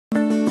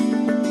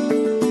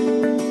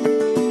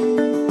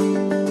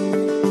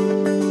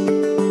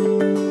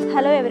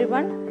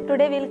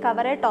today we will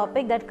cover a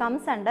topic that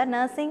comes under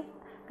nursing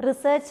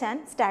research and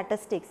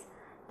statistics.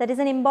 That is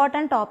an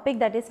important topic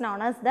that is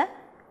known as the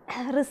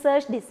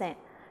research design.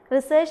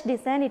 Research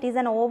design, it is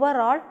an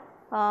overall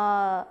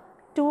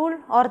tool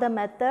or the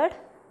method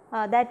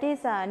that is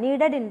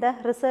needed in the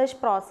research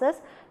process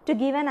to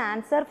give an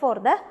answer for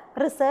the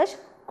research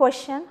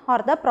question or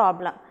the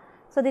problem.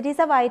 So, that is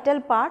a vital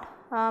part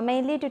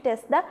mainly to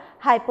test the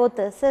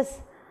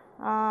hypothesis.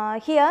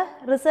 Here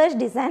research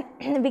design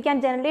we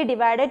can generally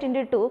divide it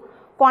into two: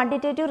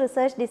 quantitative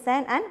research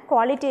design and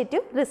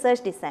qualitative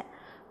research design.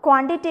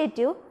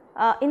 Quantitative,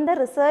 in the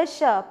research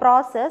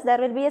process there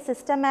will be a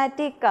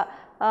systematic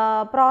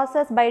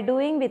process by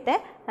doing with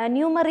a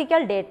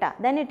numerical data,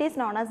 then it is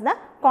known as the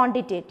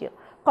quantitative.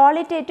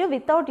 Qualitative,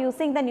 without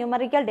using the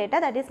numerical data,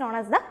 that is known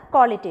as the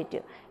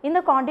qualitative. In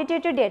the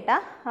quantitative data,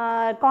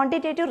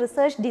 quantitative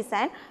research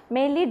design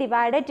mainly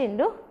divided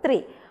into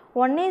three.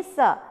 One is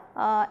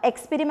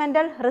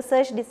experimental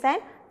research design,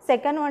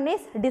 second one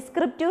is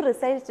descriptive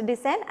research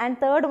design, and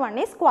third one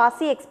is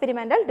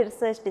quasi-experimental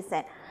research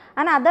design.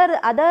 And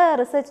other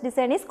research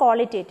design is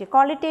qualitative.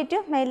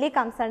 Qualitative mainly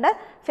comes under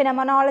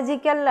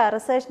phenomenological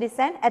research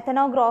design,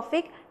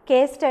 ethnographic,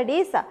 case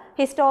studies,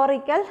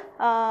 historical,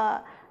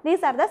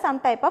 these are the some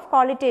type of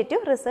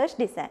qualitative research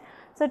design.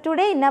 So,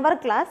 today in our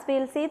class we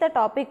will see the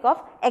topic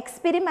of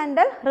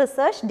experimental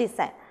research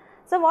design.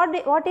 So,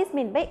 what is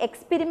meant by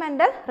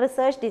experimental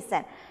research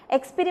design?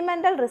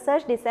 Experimental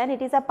research design,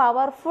 it is a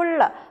powerful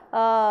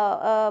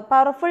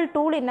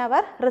tool in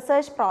our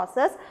research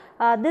process.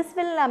 This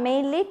will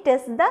mainly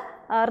test the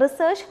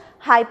research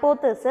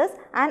hypothesis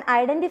and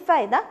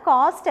identify the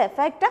cost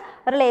effect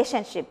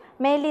relationship,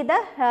 mainly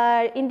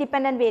the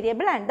independent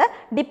variable and the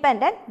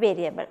dependent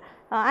variable,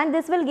 and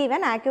this will give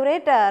an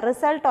accurate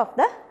result of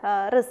the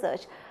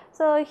research.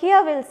 So,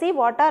 here we will see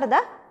what are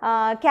the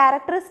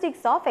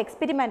characteristics of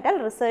experimental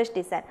research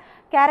design.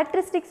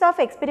 Characteristics of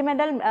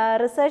experimental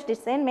research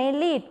design,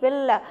 mainly it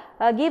will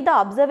give the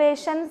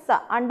observations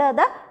under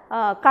the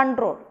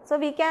control. So,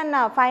 we can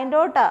find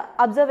out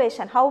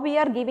observation, how we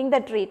are giving the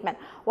treatment,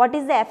 what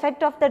is the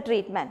effect of the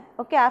treatment,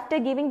 okay, after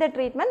giving the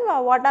treatment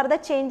what are the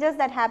changes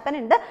that happen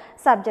in the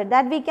subject,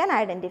 that we can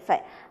identify.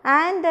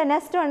 And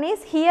next one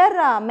is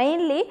here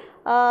mainly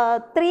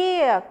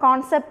three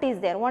concept is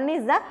there. One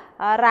is the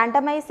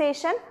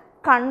randomization,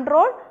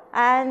 control,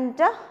 and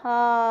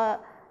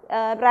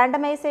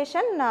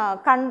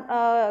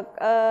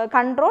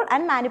control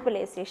and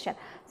manipulation.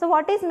 So,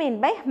 what is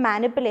meant by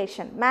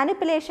manipulation?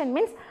 Manipulation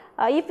means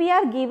if we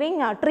are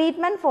giving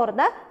treatment for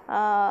the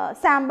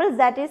samples,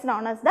 that is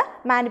known as the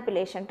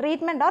manipulation.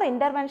 Treatment or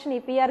intervention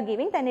if we are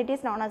giving, then it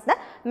is known as the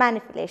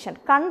manipulation.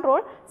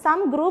 Control,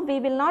 some group we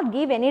will not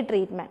give any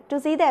treatment. To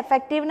see the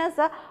effectiveness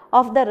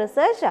of the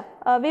research,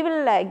 we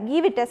will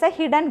give it as a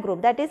hidden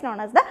group, that is known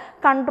as the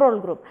control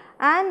group.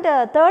 And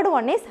third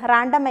one is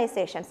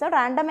randomization. So,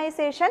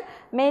 randomization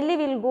mainly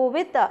will go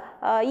with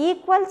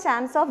equal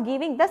chance of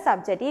giving the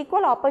subject,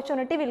 equal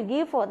opportunity will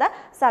give for the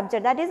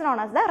subject, that is known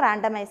as the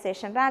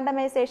randomization.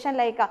 Randomization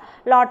like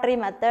lottery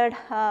method,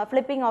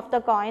 flipping of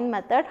the coin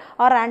method,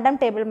 or random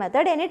table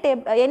method,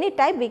 any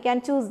type we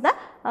can choose the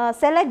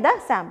select the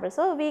sample.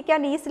 So, we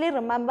can easily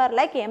remember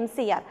like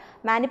MCR,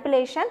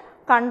 manipulation,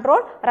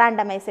 control,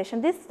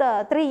 randomization. This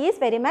three is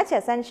very much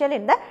essential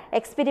in the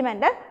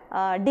experimental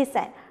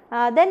design.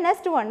 Then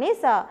next one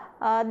is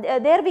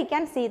there we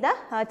can see the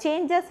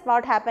changes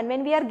what happen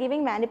when we are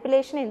giving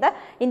manipulation in the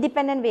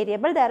independent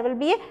variable, there will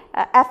be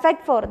a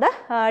effect for the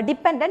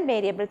dependent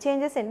variable,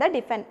 changes in the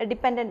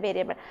dependent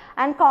variable,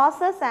 and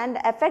causes and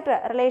effect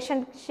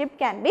relationship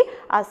can be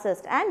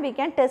assessed and we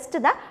can test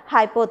the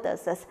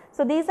hypothesis.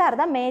 So, these are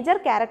the major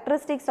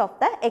characteristics of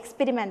the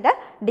experimental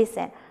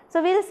design.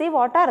 So, we will see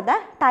what are the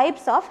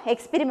types of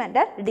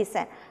experimental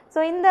design.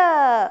 So, in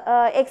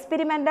the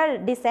experimental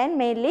design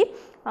mainly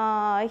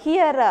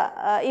here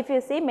if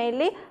you see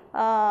mainly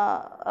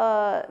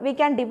we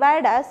can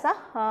divide as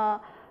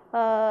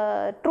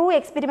true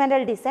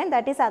experimental design,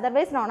 that is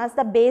otherwise known as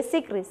the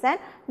basic design.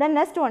 Then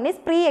next one is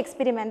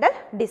pre-experimental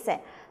design.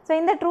 So,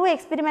 in the true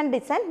experimental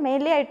design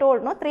mainly I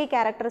told no three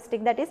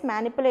characteristics, that is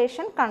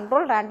manipulation,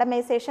 control,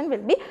 randomization will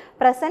be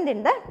present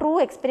in the true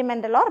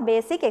experimental or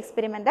basic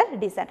experimental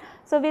design.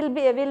 So, we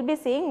will be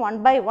seeing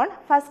one by one.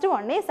 First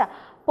one is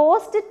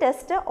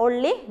post-test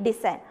only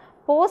design.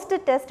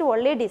 Post-test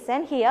only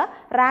design, here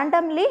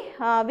randomly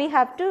we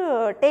have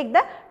to take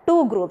the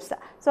two groups.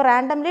 So,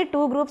 randomly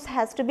two groups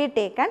has to be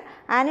taken,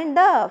 and in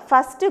the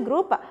first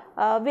group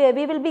we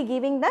will be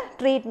giving the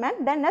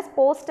treatment, then as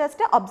post-test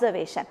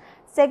observation.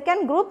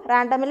 Second group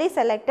randomly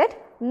selected,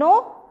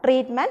 no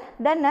treatment,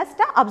 then next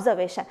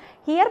observation.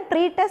 Here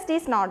pre-test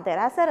is not there,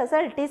 as a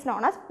result it is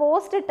known as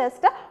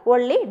post-test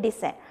only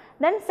design.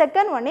 Then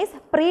second one is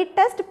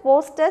pre-test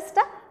post-test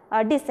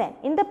design.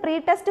 In the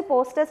pre-test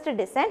post-test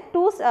design,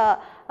 two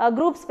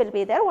groups will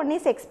be there. One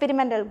is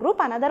experimental group,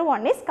 another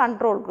one is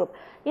control group.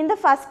 In the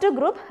first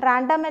group,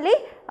 randomly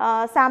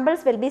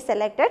samples will be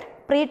selected,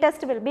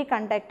 pre-test will be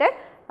conducted,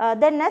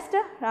 then next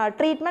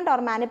treatment or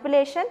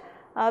manipulation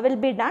will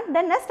be done,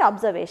 then next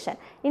observation.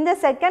 In the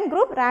second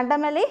group,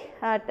 randomly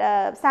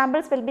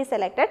samples will be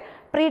selected,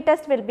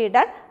 pre-test will be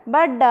done,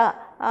 but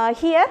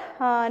here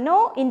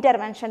no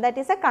intervention, that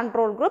is a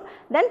control group,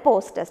 then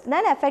post-test.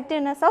 Then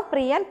effectiveness of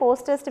pre and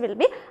post-test will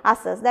be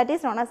assessed, that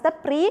is known as the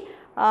pre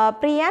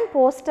and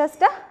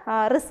post-test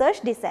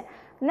research design.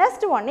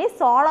 Next one is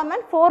Solomon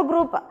 4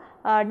 group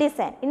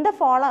design. In the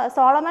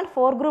Solomon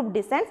 4 group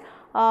designs,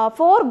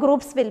 4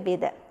 groups will be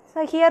there.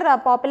 So, here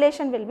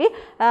population will be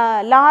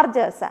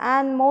larger,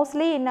 and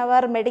mostly in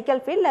our medical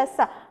field less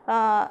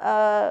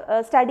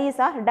studies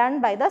are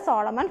done by the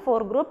Solomon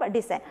 4 group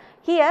design.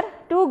 Here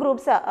 2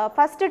 groups,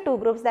 first 2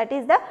 groups, that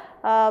is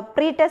the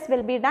pre-test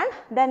will be done,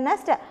 then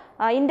next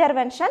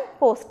intervention,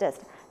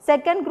 post-test.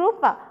 Second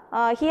group,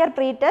 here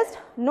pre-test,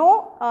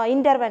 no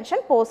intervention,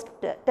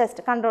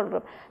 post-test, control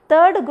group.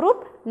 Third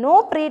group,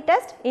 no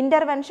pre-test,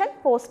 intervention,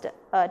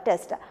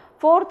 post-test.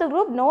 Fourth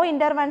group, no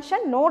intervention,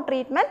 no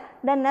treatment,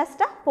 then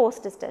next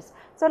post-test.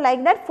 So,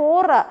 like that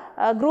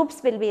 4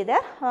 groups will be there.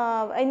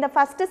 In the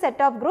first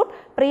set of group,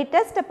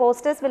 pre-test,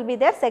 post-test will be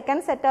there.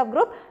 Second set of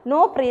group,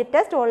 no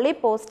pre-test, only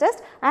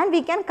post-test, and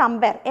we can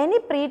compare any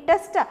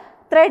pre-test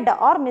thread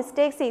or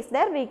mistakes is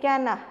there, we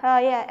can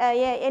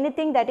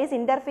anything that is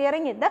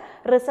interfering in the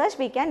research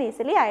we can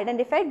easily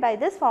identify by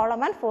this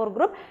Solomon 4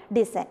 group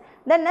design.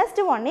 The next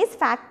one is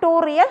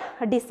factorial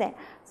design.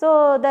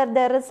 So,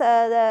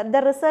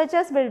 the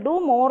researchers will do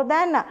more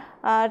than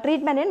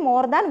treatment in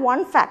more than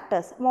 1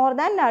 factors, more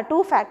than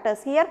 2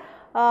 factors. Here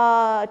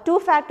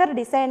 2-factor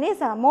design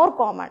is more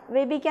common.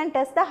 We can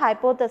test the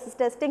hypothesis,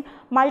 testing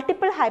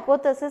multiple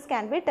hypotheses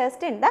can be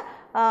tested in the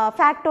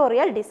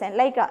factorial design,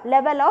 like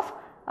level of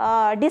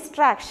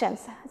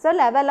distractions, so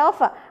level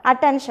of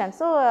attention,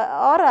 so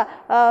or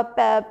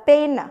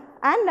pain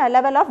and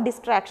level of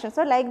distraction.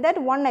 So, like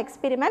that one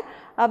experiment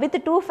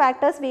with 2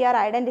 factors we are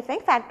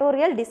identifying,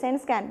 factorial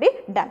designs can be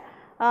done.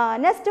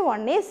 Next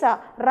one is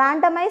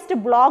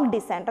randomized block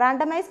design.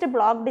 Randomized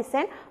block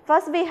design,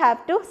 first we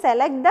have to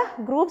select the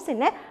groups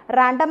in a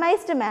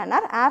randomized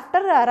manner. After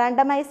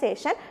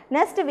randomization,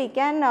 next we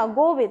can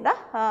go with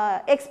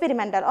the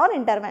experimental or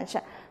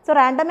intervention. So,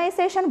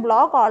 randomization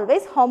block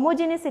always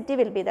homogeneity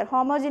will be there.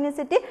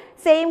 Homogeneity,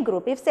 same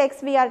group. If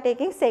sex we are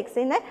taking sex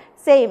in a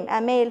same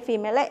male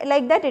female,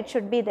 like that it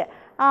should be there.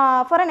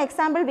 For an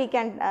example, we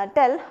can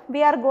tell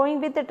we are going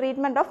with the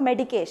treatment of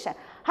medication,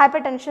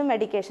 hypertension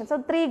medication.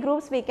 So, 3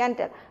 groups we can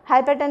tell: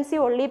 hypertensive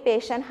only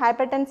patient,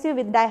 hypertensive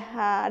with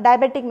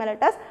diabetic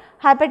mellitus,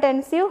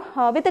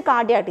 hypertensive with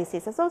cardiac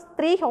diseases. So,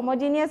 3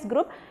 homogeneous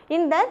group,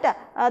 in that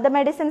the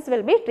medicines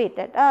will be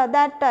treated.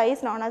 That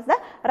is known as the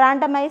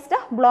randomized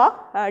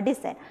block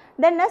design.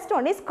 Then next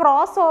one is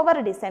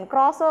crossover design.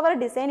 Crossover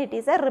design, it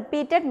is a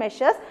repeated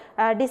measures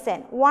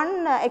design.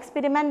 One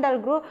experimental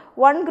group,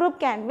 one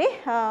group can be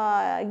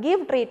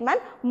give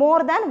treatment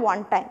more than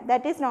one time.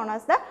 That is known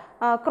as the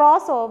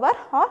crossover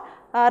or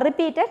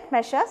repeated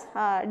measures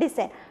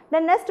design. The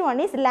next one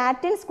is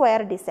Latin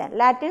square design.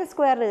 Latin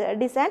square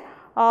design,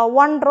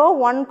 one row,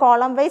 one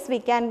column wise we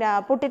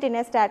can put it in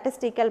a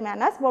statistical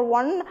manner. So,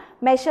 one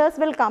measures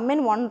will come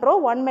in one row,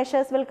 one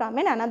measures will come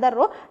in another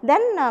row,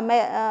 then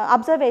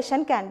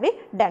observation can be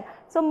done.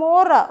 So,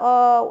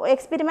 more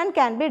experiment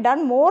can be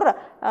done, more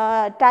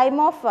time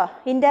of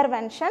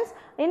interventions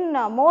in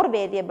more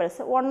variables,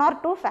 1 or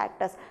 2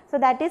 factors. So,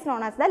 that is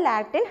known as the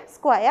Latin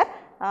square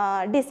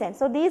design.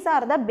 So, these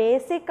are the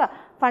basic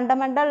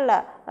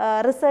fundamental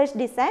research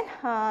design,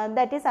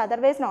 that is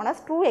otherwise known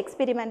as true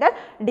experimental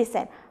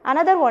design.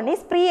 Another one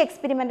is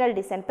pre-experimental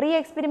design.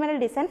 Pre-experimental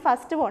design,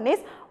 first one is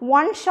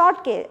one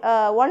shot case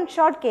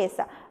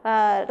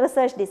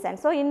research design.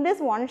 So, in this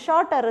one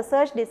shot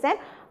research design,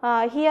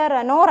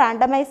 here no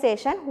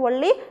randomization,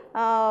 only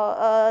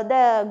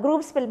the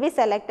groups will be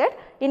selected,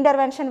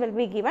 intervention will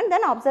be given,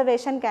 then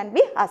observation can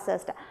be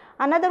assessed.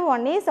 Another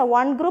one is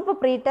one group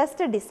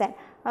pre-test design.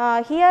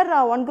 Here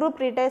one group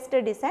pre-test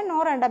design,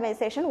 no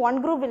randomization,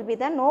 one group will be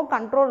there, no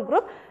control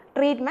group,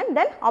 treatment,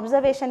 then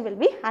observation will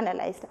be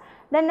analyzed.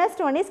 The next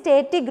one is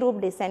static group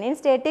design. In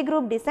static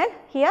group design,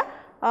 here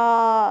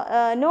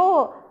there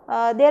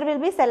will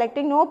be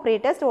selecting no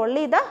pre-test,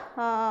 only the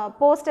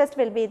post-test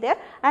will be there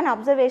and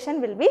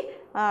observation will be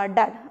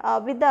done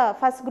with the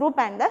first group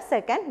and the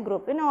second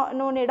group.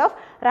 No need of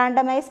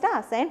randomized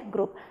assigned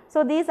group.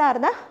 So, these are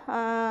the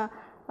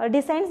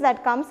designs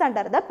that comes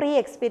under the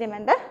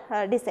pre-experimental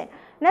design.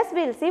 Next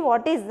we will see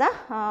what is the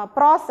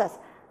process.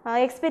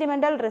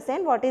 Experimental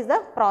design, what is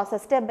the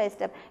process, step by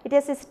step. It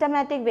is a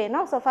systematic way.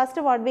 No? So, first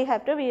what we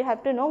have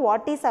to know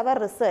what is our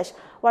research,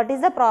 what is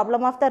the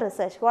problem of the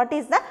research, what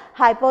is the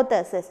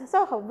hypothesis.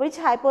 So, which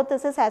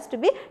hypothesis has to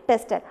be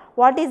tested,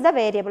 what is the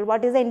variable,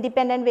 what is the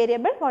independent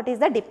variable, what is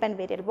the dependent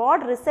variable,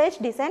 what research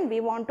design we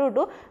want to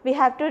do, we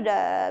have to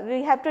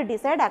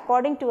decide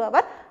according to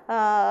our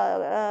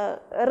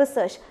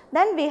research.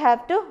 Then we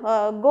have to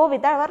go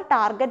with our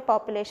target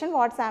population,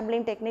 what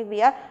sampling technique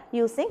we are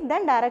using,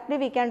 then directly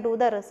we can do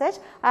the research.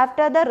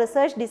 After the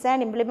research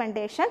design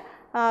implementation,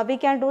 we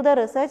can do the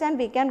research and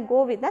we can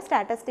go with the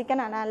statistical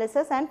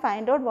analysis and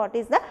find out what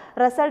is the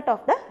result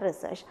of the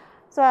research.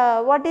 So,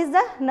 what is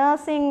the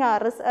nursing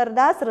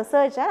thus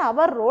researcher?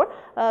 Our role,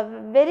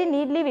 very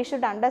neatly we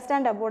should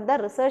understand about the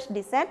research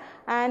design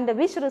and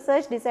which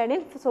research design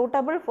is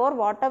suitable for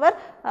whatever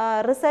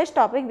research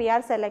topic we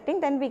are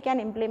selecting, then we can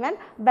implement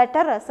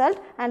better result,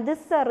 and this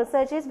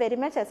research is very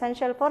much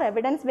essential for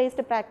evidence based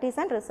practice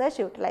and research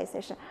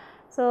utilization.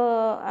 So,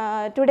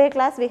 today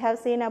class we have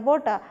seen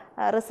about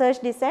research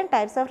design,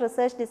 types of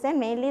research design,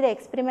 mainly the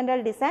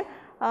experimental design,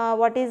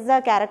 what is the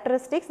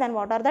characteristics and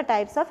what are the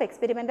types of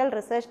experimental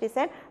research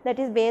design, that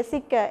is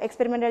basic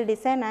experimental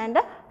design and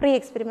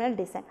pre-experimental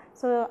design.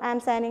 So, I am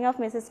signing off,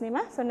 Mrs.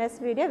 Mima. So, next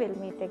video we will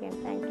meet again.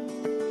 Thank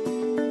you.